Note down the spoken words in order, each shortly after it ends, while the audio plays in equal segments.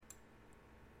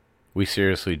We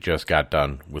seriously just got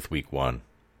done with week 1.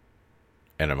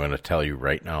 And I'm going to tell you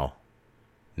right now,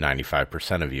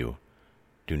 95% of you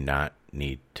do not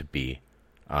need to be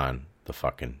on the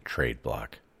fucking trade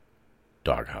block.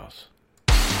 Dawghouse.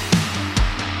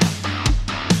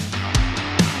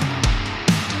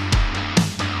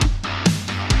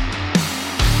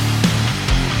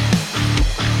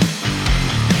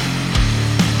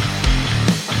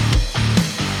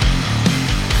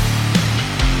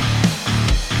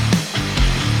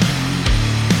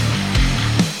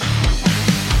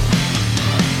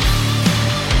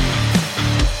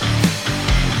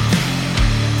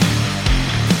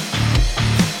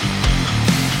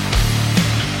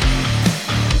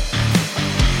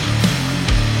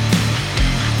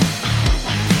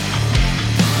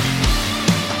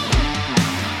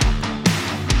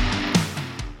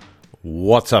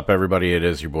 What's up, everybody? It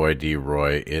is your boy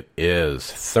D-Roy. It is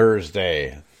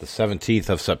Thursday, the 17th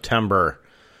of September,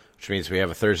 which means we have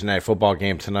a Thursday night football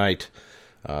game tonight.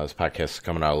 This podcast is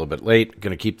coming out a little bit late.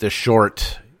 Going to keep this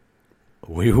short.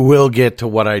 We will get to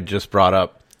what I just brought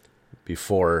up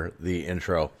before the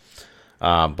intro,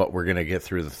 but we're going to get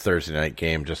through the Thursday night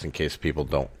game just in case people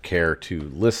don't care to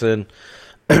listen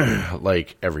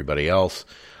like everybody else.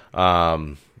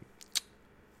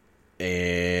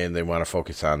 And they want to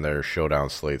focus on their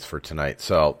showdown slates for tonight.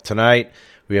 So tonight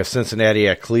we have Cincinnati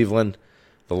at Cleveland.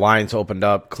 The lines opened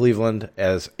up. Cleveland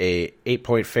as a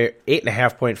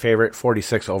 8.5 point favorite,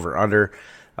 46 over under.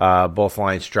 Both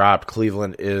lines dropped.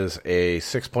 Cleveland is a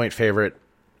 6-point favorite.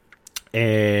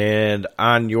 And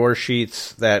on your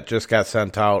sheets that just got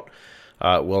sent out,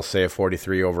 we'll say a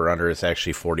 43 over under. It's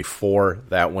actually 44.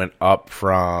 That went up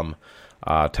from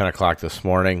 10 o'clock this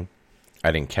morning.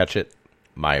 I didn't catch it.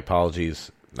 My apologies.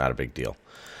 Not a big deal.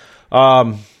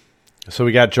 So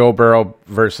we got Joe Burrow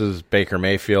versus Baker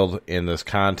Mayfield in this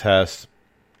contest.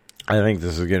 I think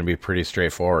this is going to be pretty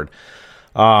straightforward.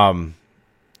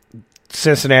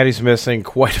 Cincinnati's missing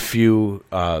quite a few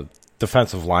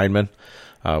defensive linemen,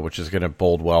 which is going to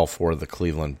bode well for the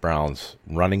Cleveland Browns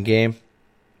running game.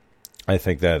 I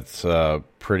think that's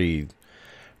pretty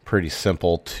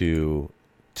simple to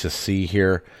see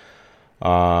here.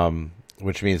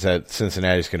 Which means that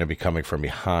Cincinnati's going to be coming from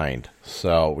behind.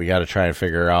 So we got to try and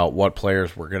figure out what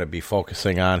players we're going to be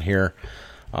focusing on here.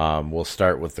 We'll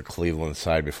start with the Cleveland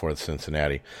side before the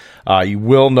Cincinnati. You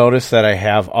will notice that I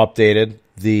have updated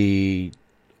the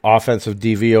offensive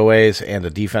DVOAs and the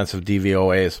defensive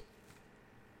DVOAs.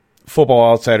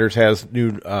 Football Outsiders has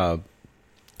new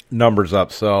numbers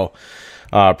up. So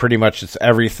pretty much it's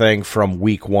everything from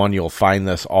week 1. You'll find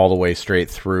this all the way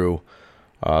straight through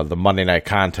the Monday night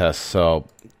contest. So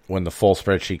when the full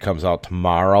spreadsheet comes out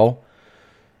tomorrow,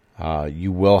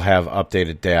 you will have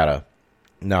updated data.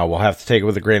 Now, we'll have to take it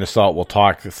with a grain of salt. We'll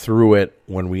talk through it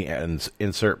when we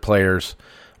insert players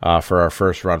for our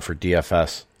first run for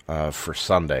DFS for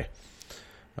Sunday.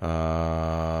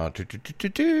 Yeah,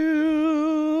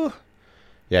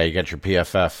 you got your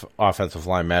PFF offensive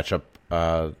line matchup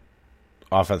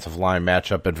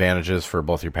advantages for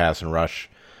both your pass and rush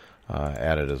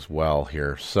added as well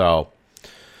here. So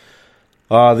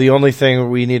the only thing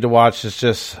we need to watch is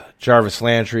just Jarvis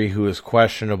Landry, who is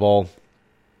questionable.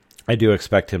 I do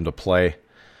expect him to play.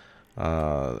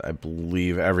 I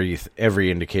believe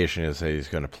every indication is that he's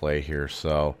going to play here,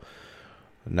 so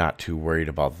not too worried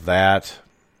about that.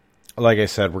 Like I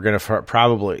said, we're going to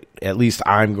probably, at least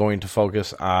I'm going to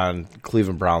focus on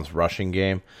Cleveland Browns rushing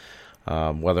game,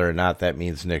 whether or not that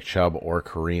means Nick Chubb or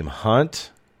Kareem Hunt.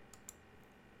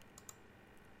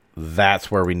 That's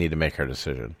where we need to make our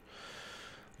decision.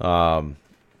 I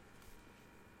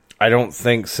don't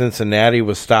think Cincinnati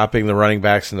was stopping the running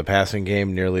backs in the passing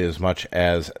game nearly as much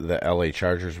as the LA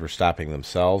Chargers were stopping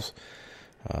themselves,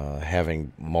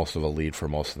 having most of a lead for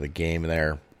most of the game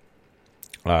there.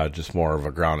 Just more of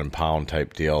a ground and pound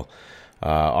type deal.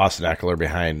 Austin Eckler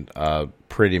behind a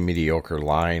pretty mediocre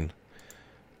line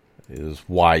is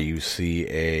why you see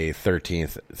a 13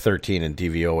 in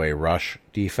DVOA rush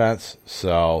defense.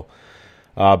 So,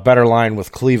 better line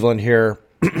with Cleveland here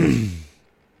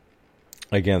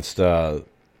against the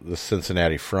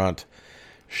Cincinnati front.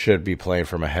 Should be playing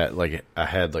from ahead, like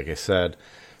I said.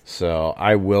 So,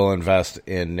 I will invest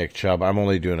in Nick Chubb. I'm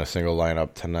only doing a single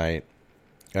lineup tonight.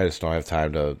 I just don't have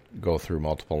time to go through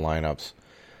multiple lineups.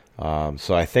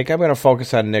 So I think I'm going to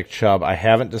focus on Nick Chubb. I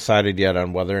haven't decided yet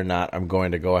on whether or not I'm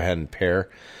going to go ahead and pair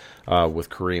with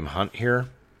Kareem Hunt here.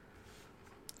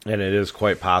 And it is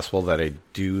quite possible that I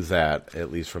do that,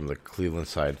 at least from the Cleveland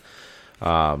side.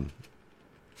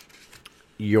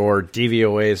 Your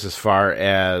DVOAs as far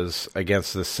as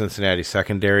against the Cincinnati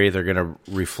secondary, they're going to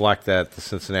reflect that the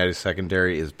Cincinnati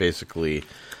secondary is basically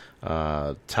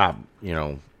top,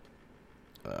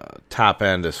 top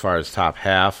end as far as top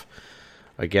half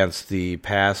against the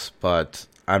pass, but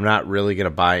I'm not really going to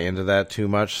buy into that too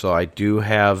much. So I do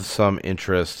have some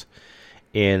interest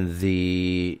in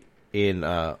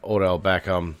Odell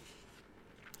Beckham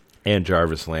and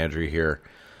Jarvis Landry here.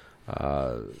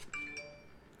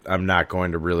 I'm not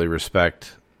going to really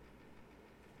respect.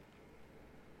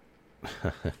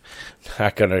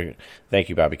 Thank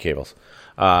you, Bobby Cables.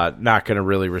 Not going to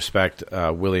really respect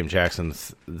William Jackson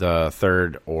the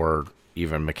third or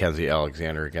even Mackenzie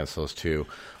Alexander against those two.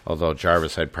 Although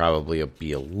Jarvis, I'd probably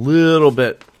be a little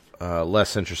bit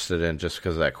less interested in just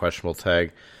because of that questionable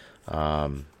tag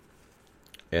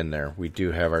in there. We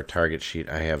do have our target sheet.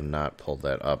 I have not pulled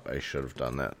that up. I should have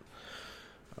done that.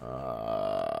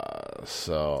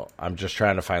 So I'm just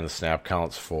trying to find the snap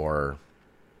counts for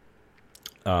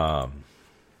the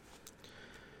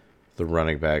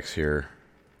running backs here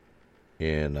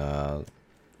in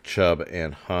Chubb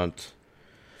and Hunt.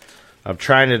 I'm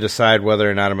trying to decide whether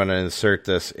or not I'm going to insert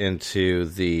this into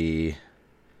the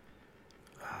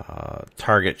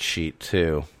target sheet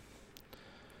too.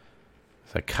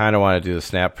 So I kind of want to do the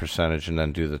snap percentage and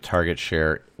then do the target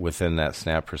share within that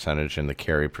snap percentage and the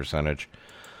carry percentage.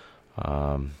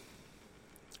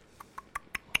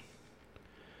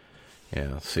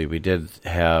 Let's see. We do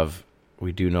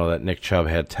know that Nick Chubb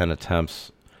had 10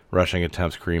 attempts, rushing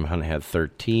attempts. Kareem Hunt had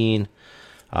 13.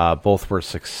 Both were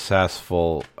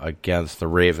successful against the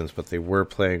Ravens, but they were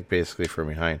playing basically from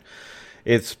behind.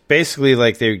 It's basically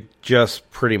like they just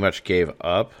pretty much gave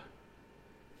up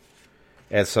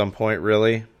at some point,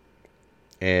 really.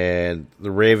 And the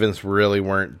Ravens really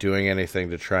weren't doing anything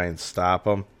to try and stop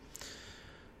them.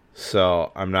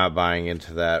 So I'm not buying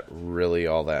into that really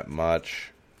all that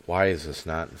much. Why is this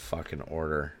not in fucking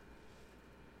order?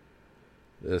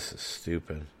 This is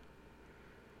stupid.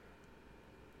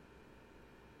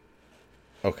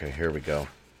 Okay, here we go.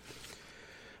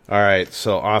 All right,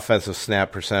 so offensive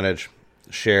snap percentage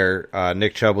share.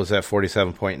 Nick Chubb was at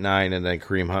 47.9, and then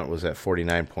Kareem Hunt was at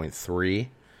 49.3.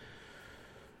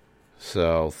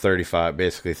 So 35,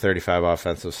 basically 35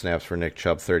 offensive snaps for Nick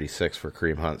Chubb, 36 for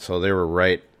Kareem Hunt. So they were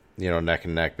right, neck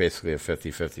and neck, basically a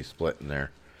 50-50 split in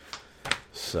there.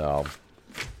 So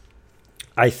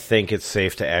I think it's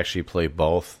safe to actually play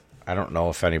both. I don't know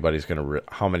if anybody's going to,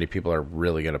 how many people are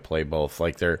really going to play both.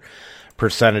 Like their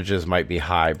percentages might be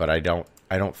high, but I don't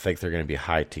think they're going to be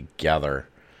high together.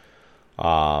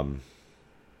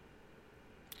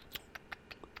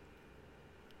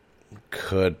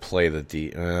 Could play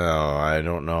the I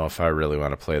don't know if I really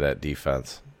want to play that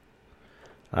defense.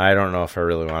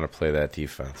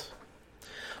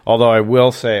 Although I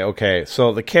will say, okay,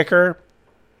 so the kicker,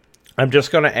 I'm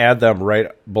just going to add them right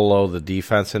below the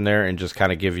defense in there and just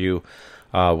kind of give you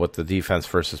what the defense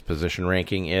versus position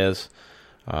ranking is.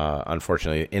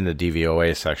 Unfortunately, in the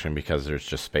DVOA section because there's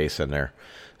just space in there.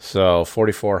 So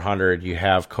 4,400, you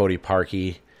have Cody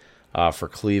Parkey for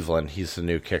Cleveland. He's the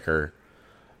new kicker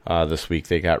this week.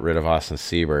 They got rid of Austin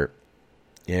Siebert.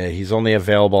 Yeah, he's only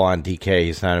available on DK.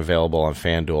 He's not available on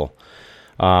FanDuel.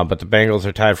 But the Bengals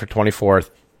are tied for 24th.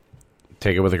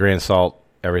 Take it with a grain of salt.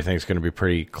 Everything's going to be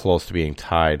pretty close to being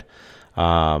tied.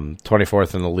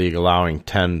 24th in the league, allowing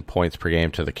 10 points per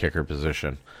game to the kicker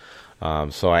position.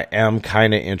 So I am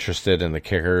kind of interested in the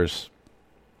kickers.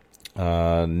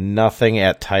 Nothing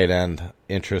at tight end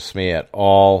interests me at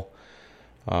all.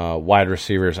 Wide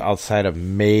receivers outside of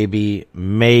maybe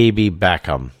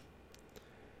Beckham.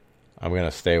 I'm going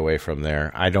to stay away from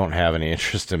there. I don't have any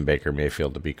interest in Baker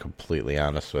Mayfield, to be completely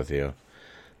honest with you.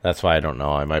 That's why I don't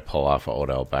know. I might pull off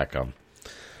Odell Beckham.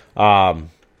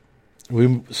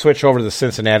 We switch over to the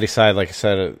Cincinnati side. Like I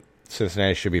said,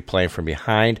 Cincinnati should be playing from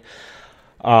behind.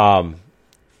 I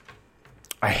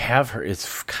have heard,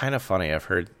 it's kind of funny. I've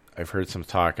heard some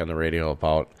talk on the radio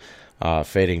about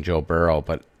fading Joe Burrow,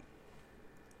 but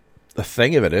the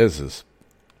thing of it is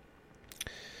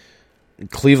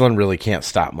Cleveland really can't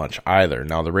stop much either.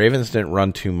 Now, the Ravens didn't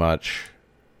run too much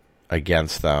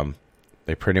against them.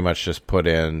 They pretty much just put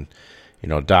in,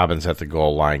 Dobbins at the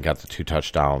goal line, got the 2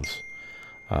 touchdowns.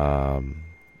 And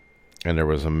there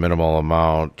was a minimal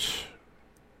amount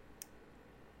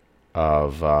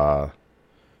of,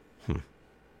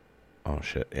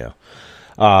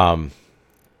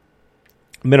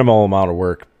 minimal amount of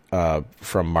work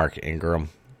from Mark Ingram.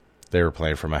 They were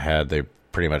playing from ahead. They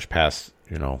pretty much passed,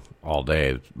 all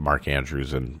day, Mark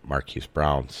Andrews and Marquise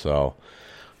Brown. So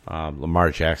Lamar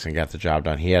Jackson got the job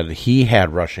done. He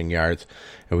had rushing yards,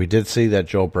 and we did see that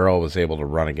Joe Burrow was able to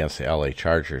run against the LA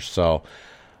Chargers. So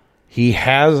he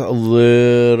has a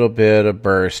little bit of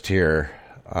burst here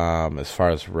as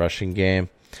far as rushing game.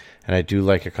 And I do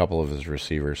like a couple of his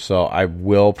receivers. So I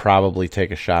will probably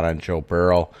take a shot on Joe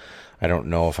Burrow. I don't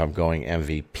know if I'm going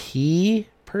MVP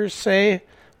per se,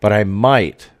 but I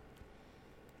might,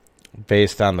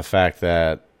 based on the fact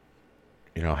that,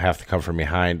 have to come from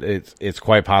behind. It's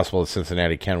quite possible that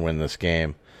Cincinnati can win this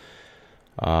game,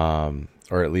 or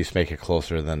at least make it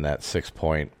closer than that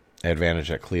 6-point advantage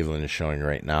that Cleveland is showing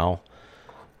right now.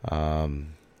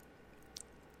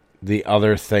 The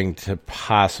other thing to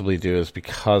possibly do is,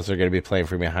 because they're going to be playing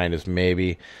from behind, is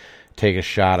maybe take a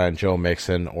shot on Joe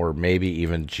Mixon or maybe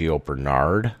even Gio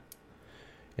Bernard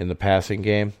in the passing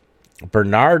game.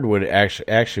 Bernard would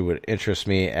actually would interest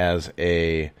me as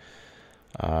a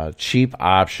cheap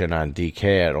option on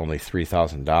DK at only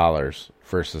 $3,000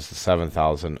 versus the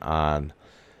 $7,000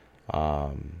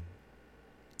 on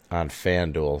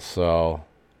FanDuel. So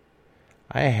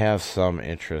I have some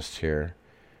interest here.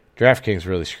 DraftKings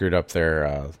really screwed up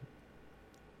their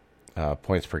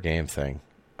points per game thing.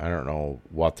 I don't know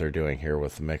what they're doing here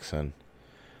with Mixon.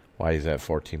 Why he's at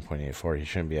 14.84. He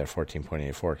shouldn't be at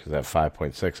 14.84 because that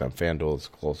 5.6 on FanDuel is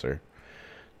closer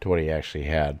to what he actually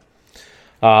had.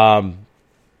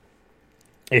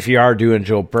 If you are doing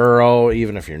Joe Burrow,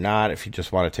 even if you're not, if you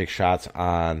just want to take shots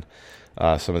on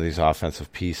some of these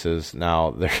offensive pieces,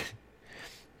 now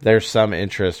there's some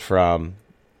interest from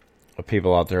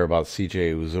people out there about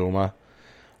CJ Uzomah.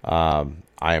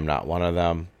 I am not one of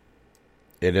them.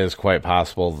 It is quite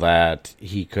possible that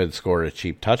he could score a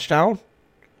cheap touchdown.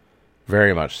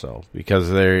 Very much so, because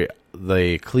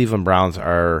the Cleveland Browns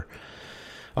are,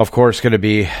 of course, going to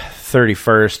be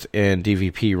 31st in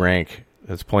DVP rank.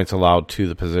 That's points allowed to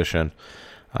the position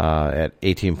at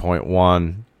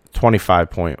 18.1,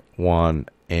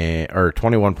 25.1, or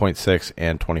 21.6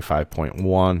 and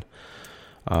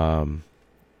 25.1.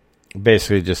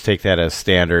 Basically, just take that as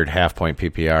standard half-point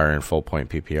PPR and full-point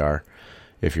PPR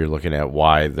if you're looking at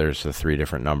why there's the three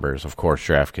different numbers. Of course,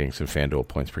 DraftKings and FanDuel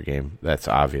points per game, that's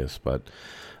obvious. But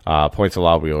points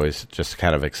allowed, we always just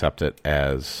kind of accept it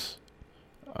as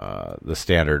the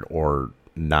standard or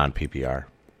non-PPR.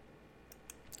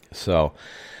 So,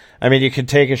 I mean, you can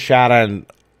take a shot on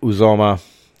Uzomah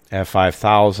at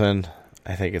 5,000.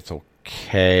 I think it's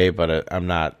okay, but I'm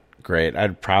not great.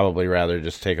 I'd probably rather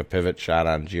just take a pivot shot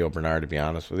on Gio Bernard, to be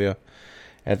honest with you,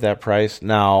 at that price.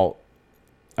 Now,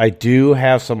 I do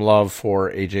have some love for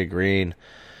A.J. Green,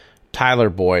 Tyler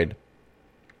Boyd,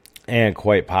 and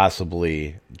quite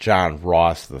possibly John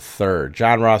Ross III.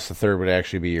 John Ross III would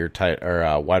actually be your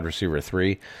wide receiver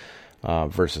 3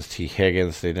 versus T.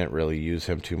 Higgins. They didn't really use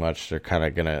him too much. They're kind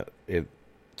of going to –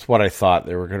 it's what I thought.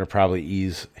 They were going to probably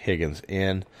ease Higgins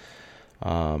in.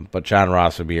 But John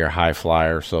Ross would be your high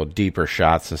flyer, so deeper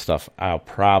shots and stuff. I'll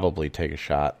probably take a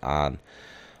shot on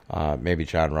maybe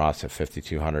John Ross at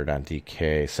 5,200 on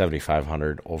DK,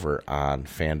 7,500 over on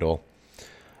FanDuel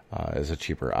is a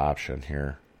cheaper option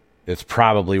here. It's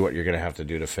probably what you're going to have to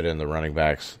do to fit in the running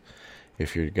backs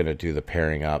if you're going to do the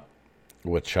pairing up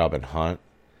with Chubb and Hunt,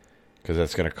 because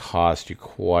that's going to cost you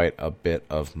quite a bit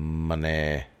of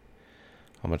money.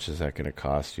 How much is that going to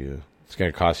cost you? It's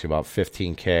going to cost you about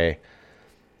 $15K.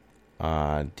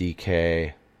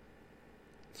 DK,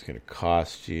 it's going to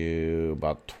cost you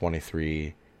about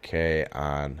 $23K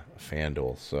on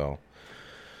FanDuel. So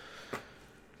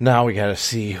now we got to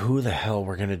see who the hell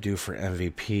we're going to do for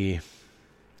MVP.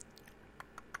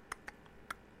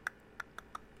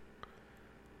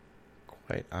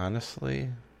 Quite honestly,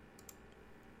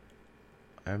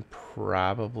 I'm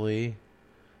probably...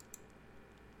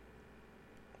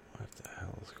 What the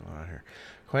hell is going on here?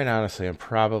 Quite honestly, I'm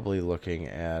probably looking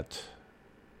at...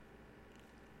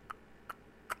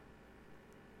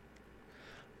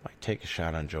 Might take a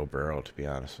shot on Joe Burrow, to be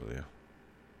honest with you.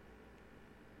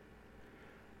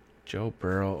 Joe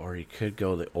Burrow, or you could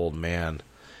go the old man,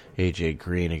 A.J.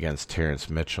 Green against Terrence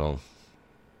Mitchell.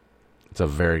 It's a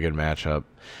very good matchup.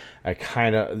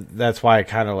 That's why I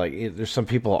kind of like... There's some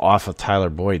people off of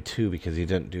Tyler Boyd, too, because he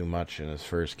didn't do much in his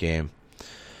first game.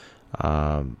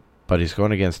 But he's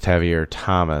going against Tavier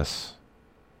Thomas.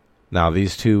 Now,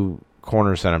 these two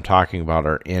corners that I'm talking about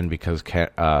are in because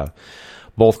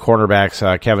both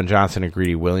cornerbacks, Kevin Johnson and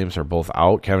Greedy Williams, are both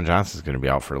out. Kevin Johnson's going to be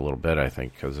out for a little bit, I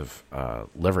think, because of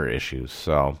liver issues.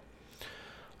 So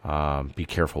be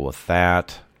careful with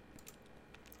that.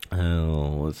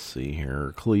 Oh, let's see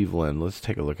here. Cleveland, let's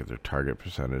take a look at their target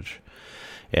percentage.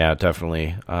 Yeah,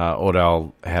 definitely.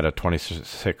 Odell had a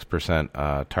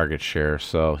 26% target share,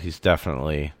 so he's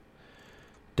definitely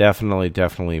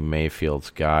Mayfield's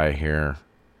guy here.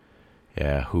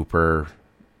 Yeah, Hooper.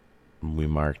 We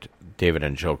marked David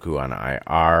Njoku on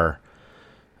IR.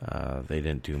 They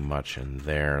didn't do much in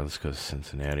there. Let's go to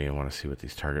Cincinnati. I want to see what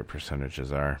these target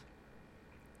percentages are.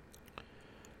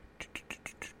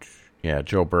 Yeah,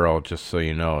 Joe Burrow, just so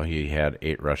you know, he had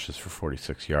 8 rushes for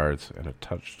 46 yards and a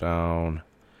touchdown.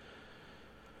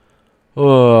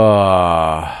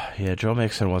 Yeah, Joe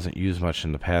Mixon wasn't used much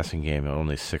in the passing game,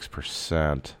 only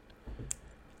 6%.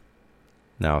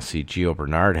 Now, see, Gio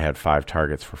Bernard had 5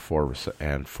 targets for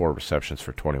 4 receptions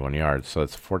for 21 yards, so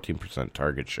it's a 14%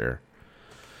 target share.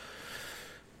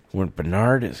 When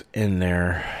Bernard is in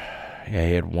there, yeah,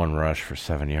 he had 1 rush for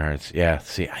 7 yards. Yeah,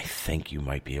 see, I think you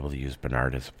might be able to use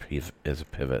Bernard as a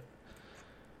pivot.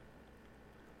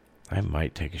 I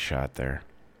might take a shot there.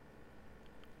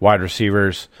 Wide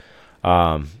receivers,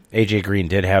 A.J. Green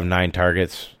did have 9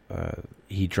 targets.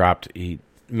 He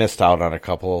missed out on a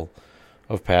couple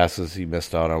of passes. He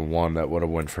missed out on one that would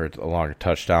have went for a longer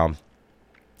touchdown.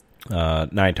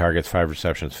 9 targets, 5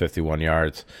 receptions, 51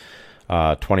 yards.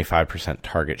 25%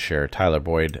 target share. Tyler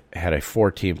Boyd had a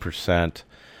 14%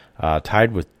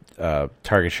 tied with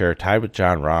target share, tied with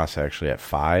John Ross actually at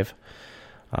 5.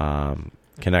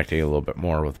 Connecting a little bit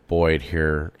more with Boyd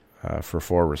here for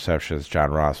 4 receptions.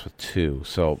 John Ross with 2.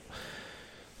 So,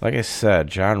 like I said,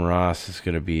 John Ross is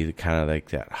going to be kind of like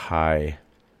that high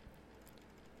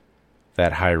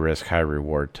risk, high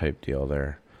reward type deal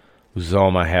there.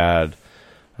 Uzoma had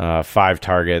 5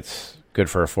 targets. Good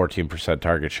for a 14%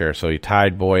 target share. So he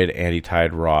tied Boyd and he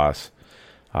tied Ross.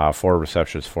 4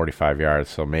 receptions, 45 yards.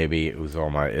 So maybe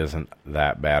Uzoma isn't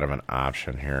that bad of an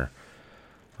option here.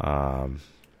 I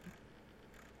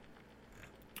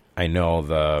know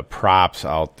the props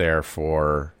out there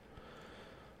for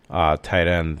tight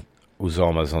end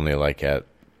Uzoma is only like at,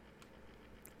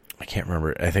 I can't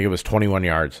remember. I think it was 21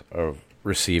 yards of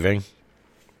receiving.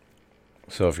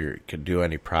 So if you could do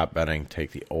any prop betting,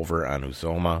 take the over on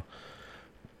Uzoma.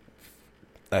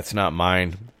 That's not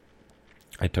mine.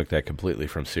 I took that completely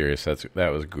from Sirius.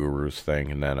 That was Guru's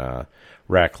thing, and then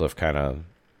Ratcliffe kind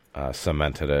of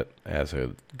cemented it as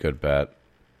a good bet.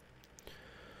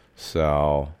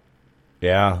 So,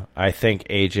 yeah, I think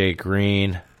A.J.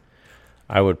 Green.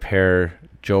 I would pair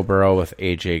Joe Burrow with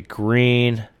A.J.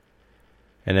 Green,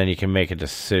 and then you can make a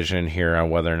decision here on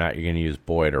whether or not you're going to use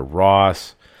Boyd or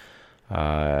Ross.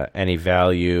 Any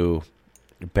value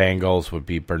Bengals would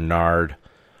be Bernard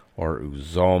or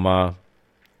Uzoma.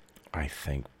 I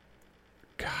think,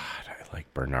 God, I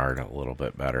like Bernard a little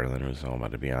bit better than Uzoma,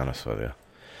 to be honest with you.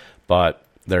 But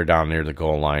they're down near the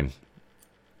goal line.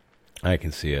 I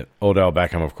can see it. Odell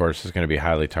Beckham, of course, is going to be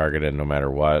highly targeted no matter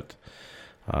what.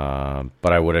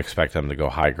 But I would expect them to go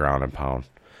high ground and pound.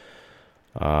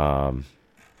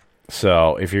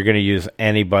 So if you're going to use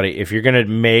anybody, if you're going to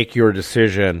make your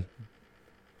decision,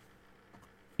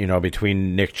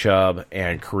 between Nick Chubb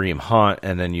and Kareem Hunt,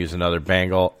 and then use another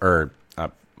Bengal,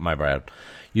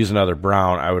 use another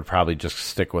Brown, I would probably just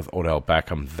stick with Odell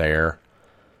Beckham there.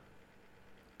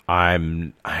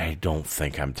 I don't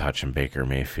think I'm touching Baker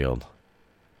Mayfield.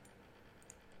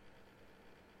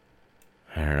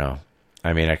 I don't know.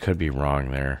 I mean, I could be wrong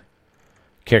there.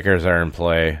 Kickers are in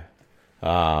play.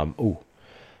 Browns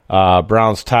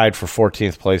tied for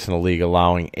 14th place in the league,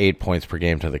 allowing 8 points per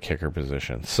game to the kicker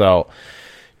position. So,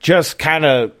 just kind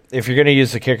of, if you're going to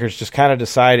use the kickers, just kind of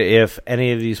decide if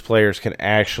any of these players can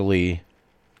actually,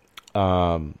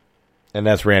 and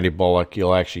that's Randy Bullock.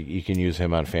 You can use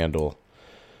him on FanDuel.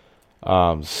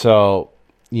 So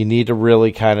you need to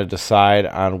really kind of decide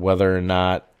on whether or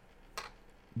not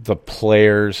the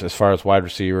players, as far as wide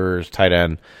receivers, tight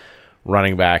end,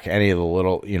 running back, any of the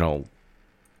little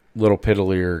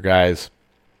piddlier guys,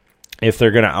 if they're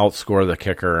going to outscore the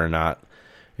kicker or not,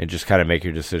 and just kind of make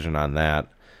your decision on that.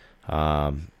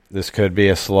 This could be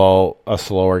a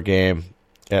slower game,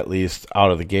 at least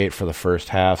out of the gate for the first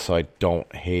half, so I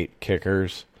don't hate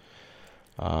kickers.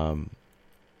 But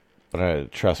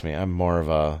trust me, I'm more of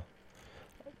a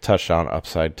touchdown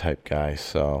upside type guy.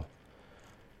 So,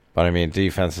 but I mean,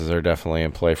 defenses are definitely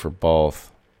in play for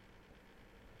both.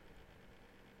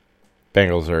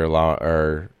 Bengals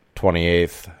are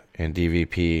 28th in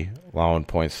DVP, allowing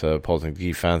points to opposing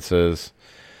defenses.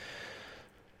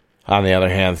 On the other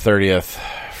hand, 30th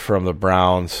from the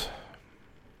Browns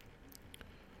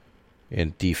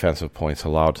in defensive points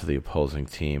allowed to the opposing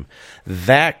team.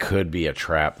 That could be a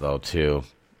trap, though, too.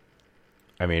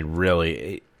 I mean,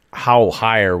 really, how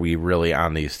high are we really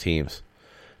on these teams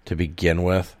to begin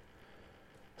with?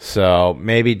 So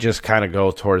maybe just kind of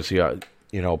go towards the,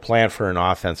 plan for an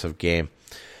offensive game.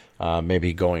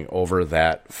 Maybe going over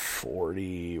that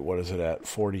 40, what is it at,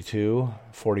 42,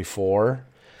 44?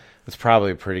 It's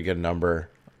probably a pretty good number.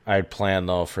 I'd plan,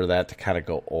 though, for that to kind of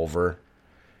go over.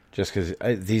 just because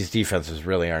these defenses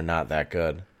really are not that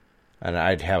good. And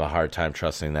I'd have a hard time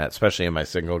trusting that, especially in my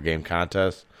single game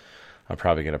contest. I'm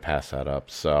probably going to pass that up.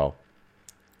 So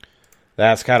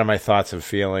that's kind of my thoughts and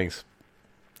feelings.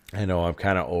 I know I'm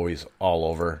kind of always all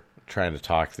over trying to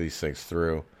talk these things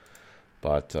through.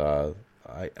 But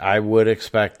I would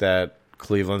expect that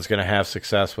Cleveland's going to have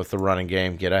success with the running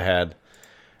game, get ahead,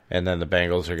 and then the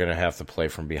Bengals are going to have to play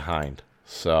from behind.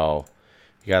 So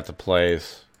you got the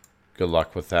plays. Good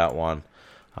luck with that one.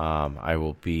 I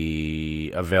will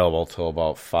be available till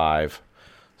about 5.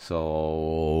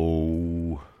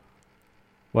 So,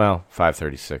 well,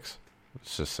 5:36,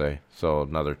 let's just say. So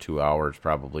another 2 hours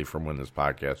probably from when this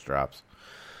podcast drops.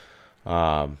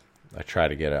 I try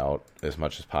to get out as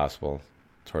much as possible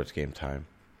towards game time.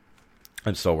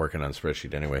 I'm still working on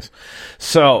spreadsheet anyways.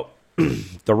 So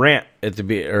the rant at the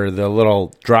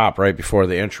little drop right before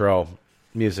the intro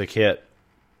music hit.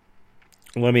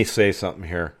 Let me say something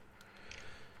here.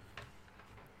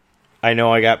 I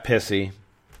know I got pissy,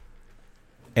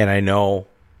 and I know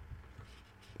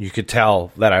you could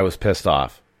tell that I was pissed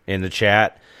off in the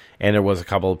chat, and there was a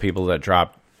couple of people that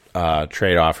dropped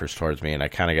trade offers towards me, and I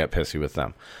kind of got pissy with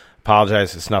them.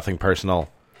 Apologize, it's nothing personal.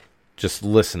 Just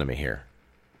listen to me here.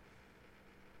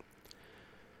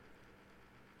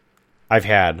 I've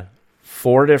had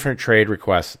 4 different trade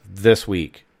requests this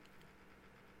week.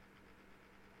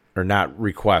 Or not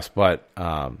requests, but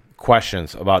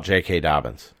questions about J.K.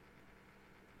 Dobbins.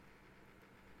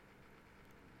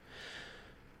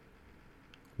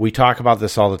 We talk about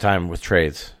this all the time with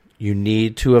trades. You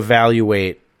need to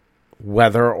evaluate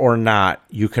whether or not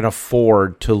you can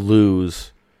afford to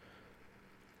lose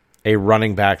a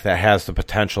running back that has the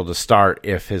potential to start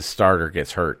if his starter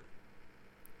gets hurt.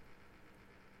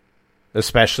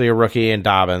 Especially a rookie in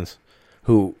Dobbins,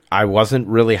 who I wasn't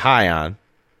really high on,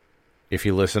 if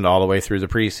you listened all the way through the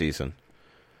preseason.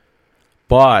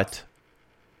 But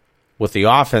with the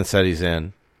offense that he's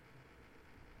in,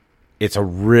 it's a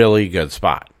really good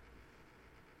spot.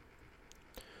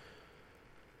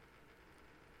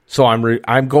 So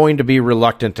I'm going to be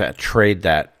reluctant to trade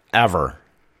that ever,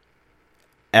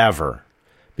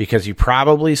 because you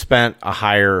probably spent a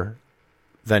higher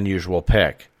than usual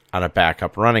pick on a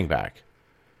backup running back.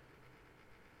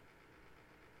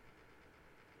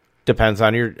 It depends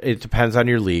on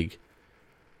your league.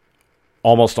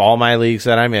 Almost all my leagues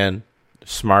that I'm in,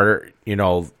 smarter,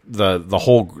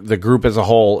 the group as a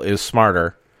whole is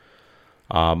smarter,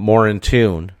 more in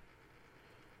tune.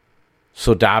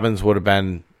 So Dobbins would have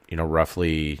been,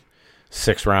 roughly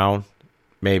 6th round,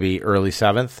 maybe early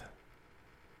 7th.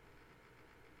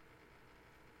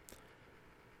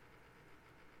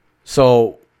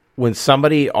 So when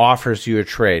somebody offers you a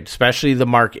trade, especially the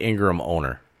Mark Ingram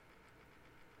owner,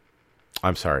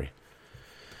 I'm sorry,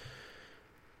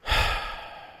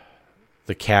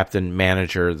 the captain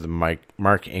manager, the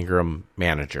Mark Ingram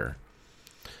manager.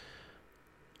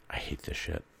 I hate this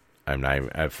shit.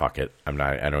 Fuck it.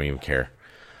 I don't even care.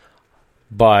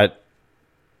 But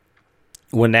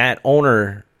when that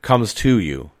owner comes to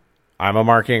you, I'm a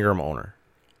Mark Ingram owner.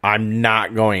 I'm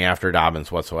not going after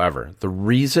Dobbins whatsoever. The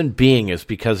reason being is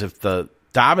because if the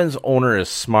Dobbins owner is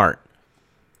smart,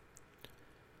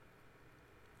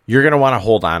 you're going to want to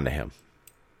hold on to him.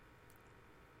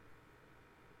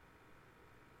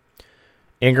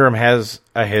 Ingram has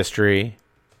a history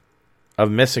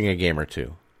of missing a game or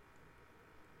two.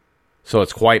 So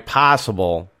it's quite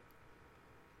possible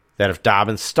that if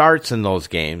Dobbins starts in those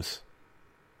games,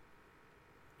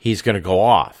 he's going to go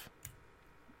off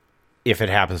if it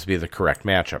happens to be the correct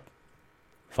matchup.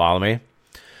 Follow me?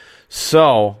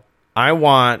 So I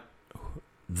want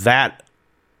that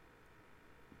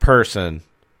person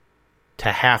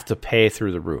to have to pay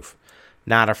through the roof.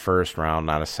 Not a first round,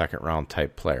 not a second round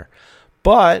type player.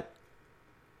 But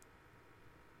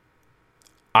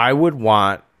I would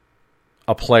want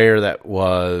a player that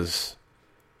was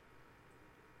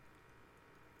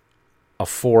a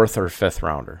 4th or 5th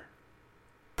rounder.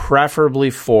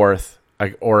 Preferably 4th,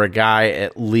 or a guy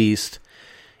at least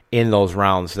in those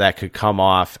rounds that could come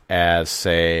off as,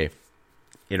 say,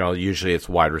 usually it's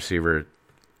wide receiver,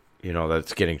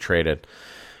 that's getting traded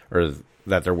or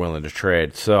that they're willing to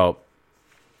trade. So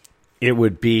it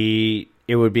would be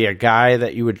a guy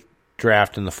that you would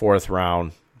draft in the 4th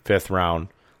round, 5th round,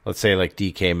 let's say like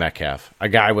DK Metcalf, a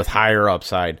guy with higher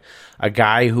upside, a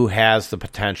guy who has the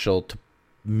potential to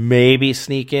maybe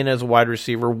sneak in as a wide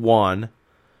receiver 1,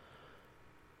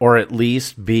 or at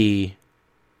least be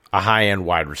a high-end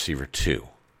wide receiver 2.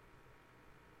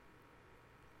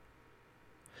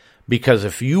 Because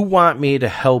if you want me to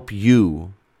help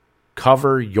you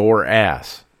cover your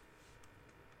ass,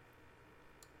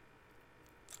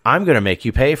 I'm going to make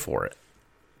you pay for it.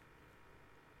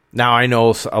 Now, I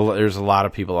know there's a lot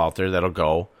of people out there that'll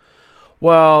go,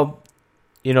 well,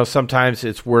 sometimes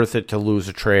it's worth it to lose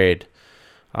a trade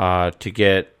to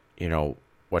get,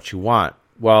 what you want.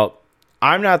 Well,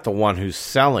 I'm not the one who's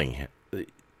selling,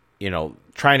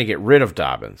 trying to get rid of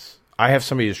Dobbins. I have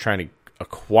somebody who's trying to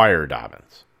acquire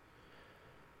Dobbins.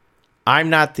 I'm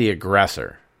not the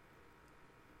aggressor.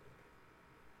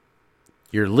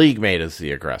 Your league mate is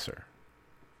the aggressor.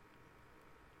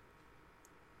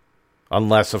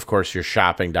 Unless, of course, you're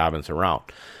shopping Dobbins around.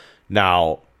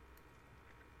 Now,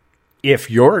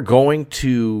 if you're going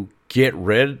to get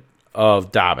rid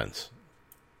of Dobbins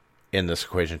in this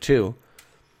equation too,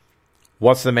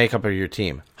 what's the makeup of your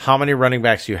team? How many running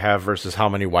backs do you have versus how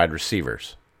many wide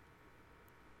receivers?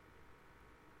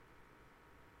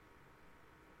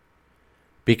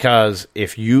 Because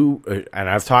if you, and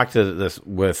I've talked to this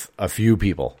with a few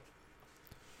people,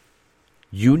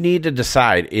 you need to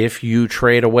decide if you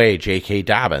trade away J.K.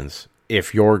 Dobbins,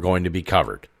 if you're going to be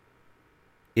covered.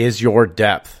 Is your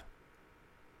depth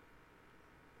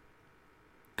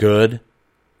good?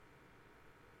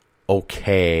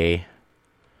 Okay?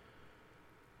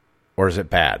 Or is it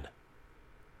bad?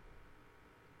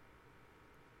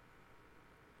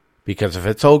 Because if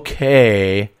it's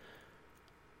okay,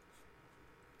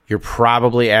 you're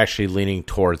probably actually leaning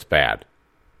towards bad.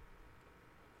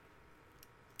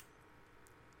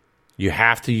 You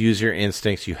have to use your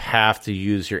instincts. You have to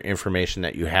use your information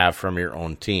that you have from your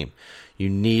own team. You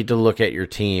need to look at your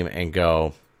team and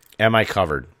go, am I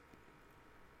covered?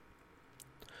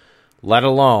 Let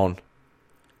alone,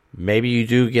 maybe you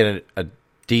do get a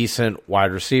decent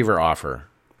wide receiver offer.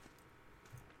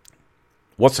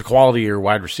 What's the quality of your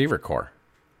wide receiver core?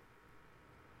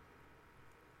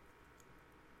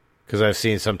 Because I've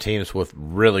seen some teams with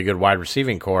really good wide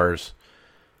receiving cores,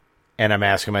 and I'm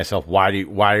asking myself, why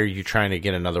are you trying to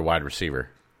get another wide receiver?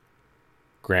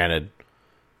 Granted,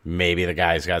 maybe the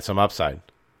guy's got some upside,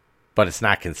 but it's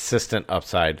not consistent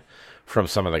upside from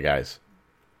some of the guys.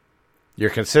 Your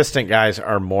consistent guys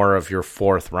are more of your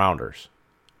fourth rounders.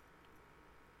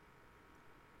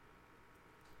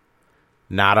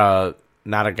 Not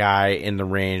a guy in the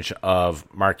range of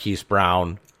Marquise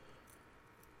Brown,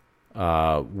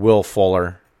 Will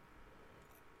Fuller,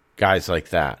 guys like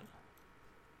that.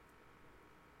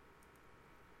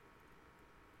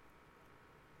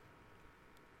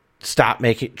 Stop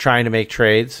trying to make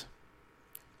trades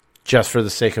just for the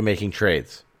sake of making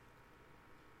trades.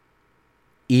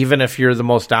 Even if you're the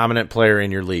most dominant player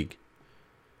in your league,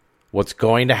 what's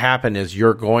going to happen is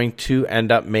you're going to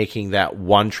end up making that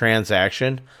one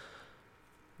transaction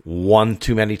one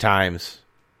too many times,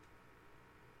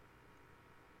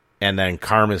 and then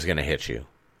karma's going to hit you,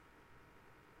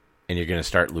 and you're going to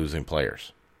start losing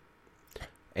players,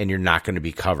 and you're not going to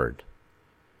be covered,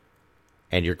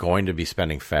 and you're going to be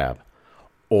spending fab,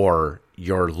 or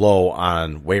you're low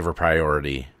on waiver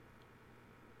priority,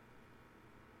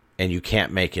 and you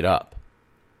can't make it up.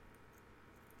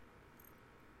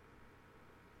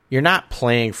 You're not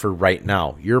playing for right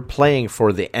now. You're playing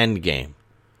for the end game.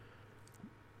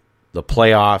 The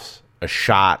playoffs, a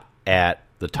shot at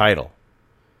the title.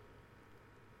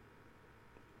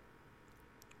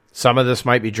 Some of this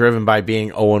might be driven by being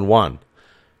 0-1.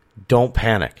 Don't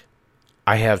panic.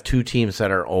 I have two teams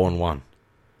that are 0-1.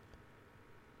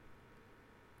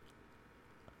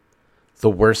 The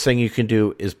worst thing you can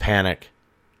do is panic,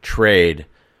 trade,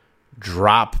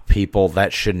 drop people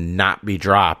that should not be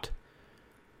dropped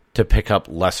to pick up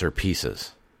lesser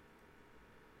pieces.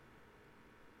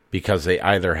 Because they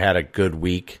either had a good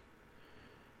week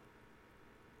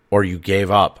or you gave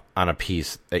up on a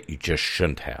piece that you just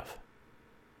shouldn't have.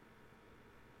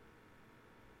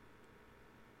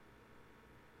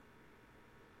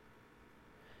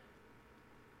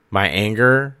 My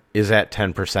anger is at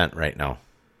 10% right now.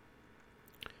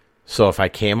 So if I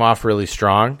came off really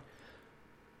strong,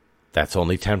 that's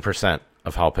only 10%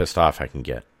 of how pissed off I can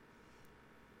get.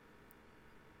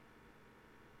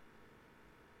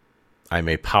 I'm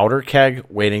a powder keg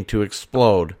waiting to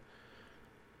explode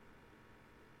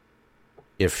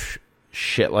if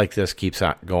shit like this keeps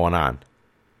on going on.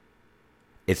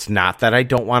 It's not that I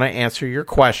don't want to answer your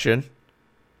question,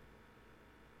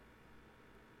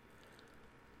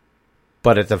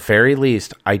 but at the very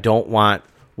least, I don't want,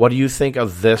 what do you think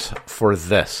of this for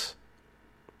this?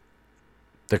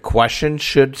 The question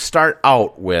should start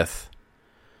out with,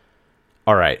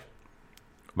 all right,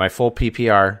 my full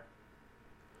PPR,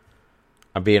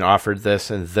 I'm being offered this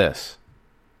and this.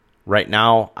 Right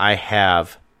now, I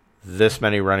have this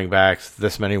many running backs,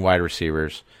 this many wide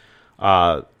receivers.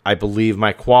 I believe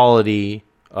my quality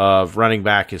of running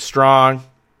back is strong.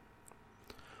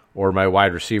 or my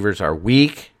wide receivers are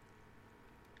weak.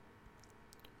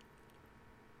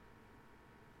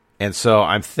 And so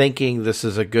I'm thinking this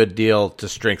is a good deal to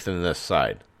strengthen this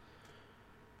side.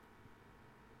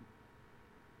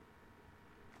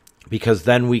 Because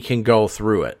then we can go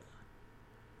through it.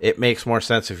 It makes more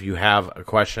sense if you have a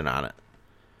question on it.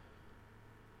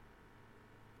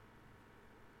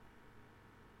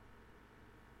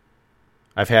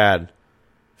 I've had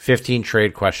 15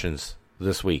 trade questions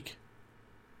this week.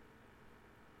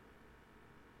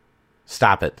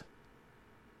 Stop it.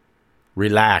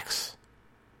 Relax.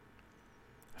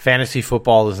 Fantasy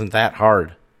football isn't that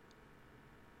hard.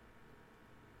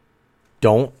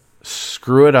 Don't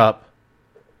screw it up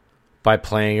by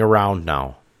playing around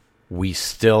now. We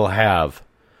still have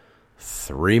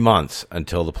 3 months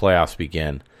until the playoffs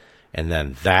begin, and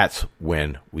then that's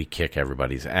when we kick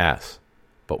everybody's ass.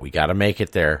 But we got to make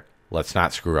it there. Let's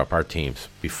not screw up our teams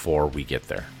before we get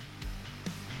there.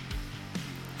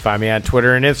 Find me on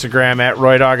Twitter and Instagram at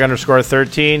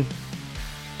RoyDog_13,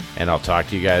 and I'll talk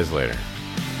to you guys later.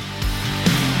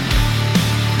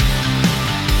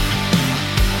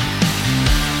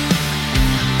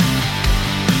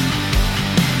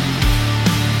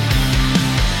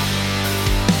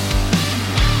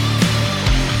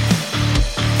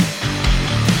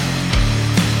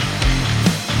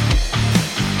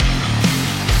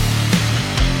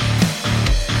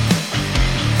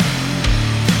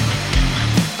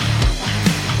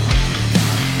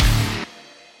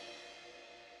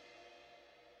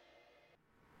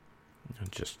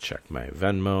 Just check my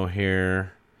Venmo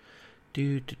here.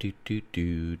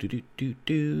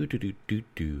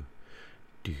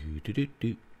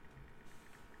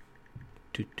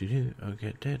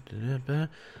 Okay.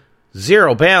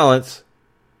 Zero balance.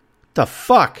 What the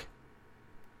fuck?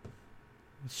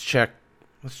 Let's check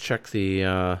the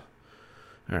all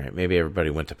right, maybe everybody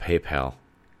went to PayPal.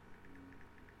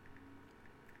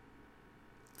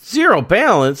 Zero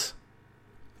balance?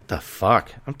 The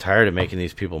fuck? I'm tired of making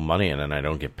these people money and then I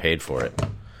don't get paid for it.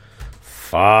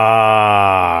 Fucking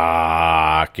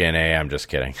A, I'm just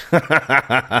kidding.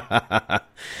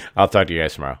 I'll talk to you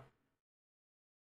guys tomorrow.